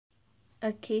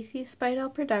a Casey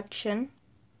Spidell production.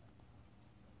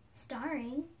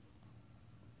 Starring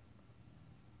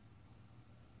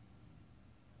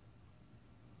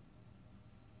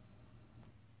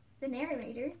the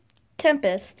narrator,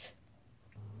 Tempest,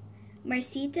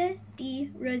 Marcita de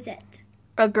Rosette.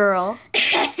 a girl.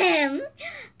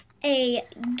 A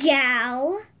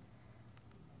gal.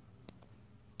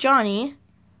 Johnny,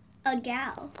 A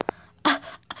gal.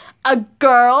 a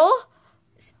girl.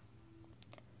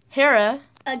 Hera,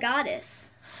 A goddess.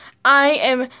 I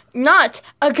am not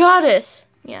a goddess.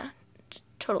 Yeah,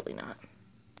 totally not.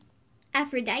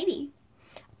 Aphrodite.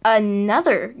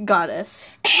 Another goddess.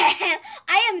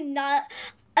 I am not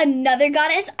another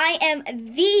goddess. I am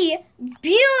the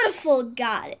beautiful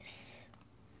goddess.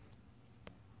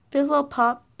 Fizzle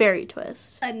Pop Berry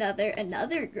Twist.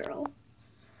 Another girl.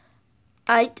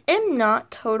 I am not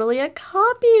totally a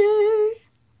copier.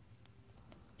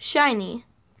 Shiny.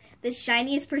 The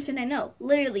shiniest person I know.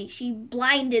 Literally, she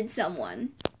blinded someone.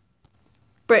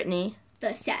 Brittany.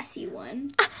 The sassy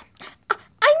one.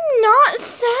 I'm not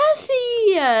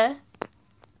sassy.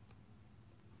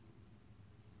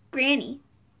 Granny.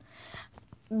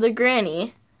 The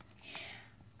granny.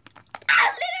 I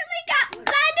literally got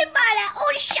blinded by that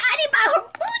old shiny by her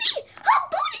booty. Her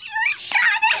booty is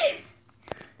shiny.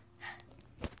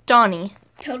 Donnie.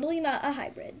 Totally not a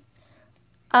hybrid.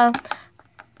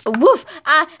 Woof.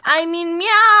 I mean meow.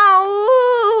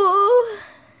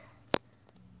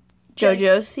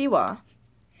 Jojo Siwa.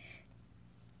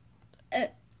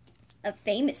 A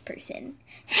famous person.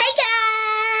 Hey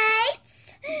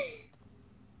guys!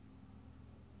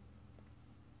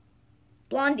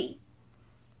 Blondie.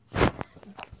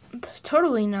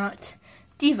 Totally not.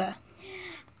 Diva.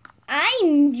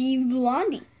 I'm the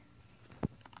Blondie.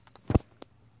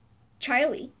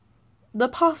 Charlie. The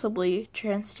possibly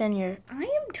transgender. I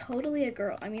am totally a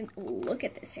girl. I mean, look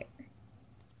at this hair.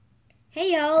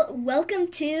 Hey y'all, welcome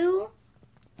to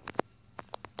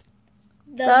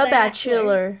The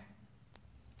Bachelor.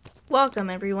 Welcome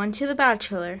everyone to The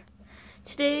Bachelor.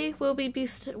 Today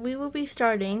we will be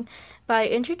starting by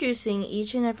introducing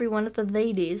each and every one of the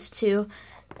ladies to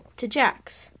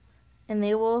Jax, and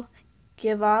they will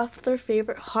give off their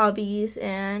favorite hobbies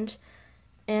and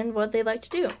what they like to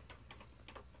do.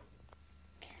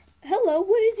 Hello,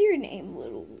 what is your name,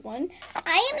 little one?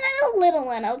 I am not a little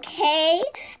one, okay?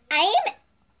 I am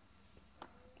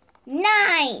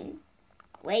 9.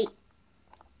 Wait.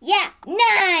 Yeah,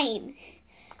 9.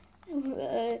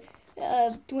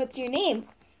 What's your name?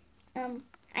 I'm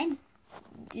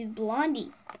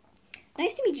Blondie.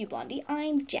 Nice to meet you, Blondie.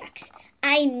 I'm Jax.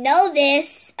 I know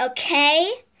this,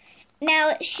 okay?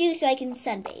 Now shoot so I can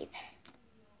sunbathe.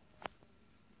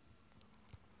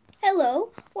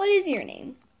 Hello, what is your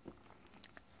name?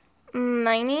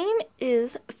 My name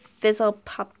is Fizzle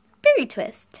Pop Berry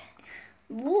Twist.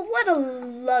 Well, what a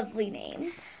lovely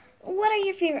name. What are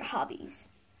your favorite hobbies?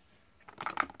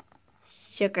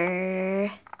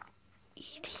 Sugar.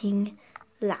 Eating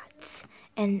lots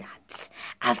and lots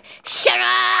of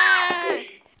sugar.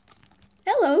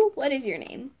 Hello, what is your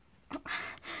name?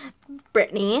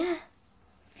 Brittany.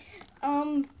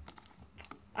 I'm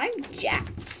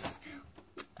Jax.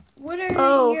 What are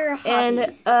your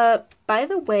hobbies? And by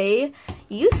the way,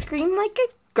 you scream like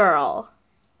a girl.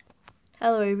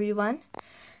 Hello everyone.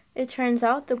 It turns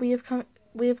out that we have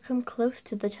come close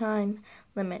to the time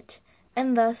limit,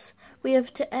 and thus we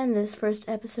have to end this first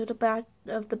episode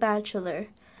of The Bachelor.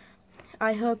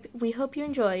 We hope you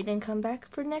enjoyed and come back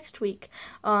for next week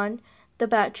on The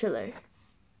Bachelor.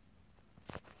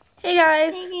 Hey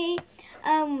guys. Hey.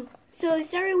 So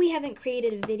sorry we haven't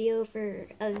created a video for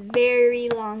a very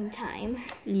long time.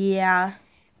 Yeah.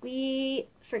 We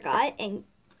forgot and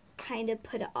kind of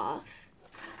put it off.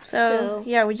 So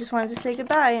yeah, we just wanted to say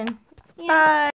goodbye and yeah. bye.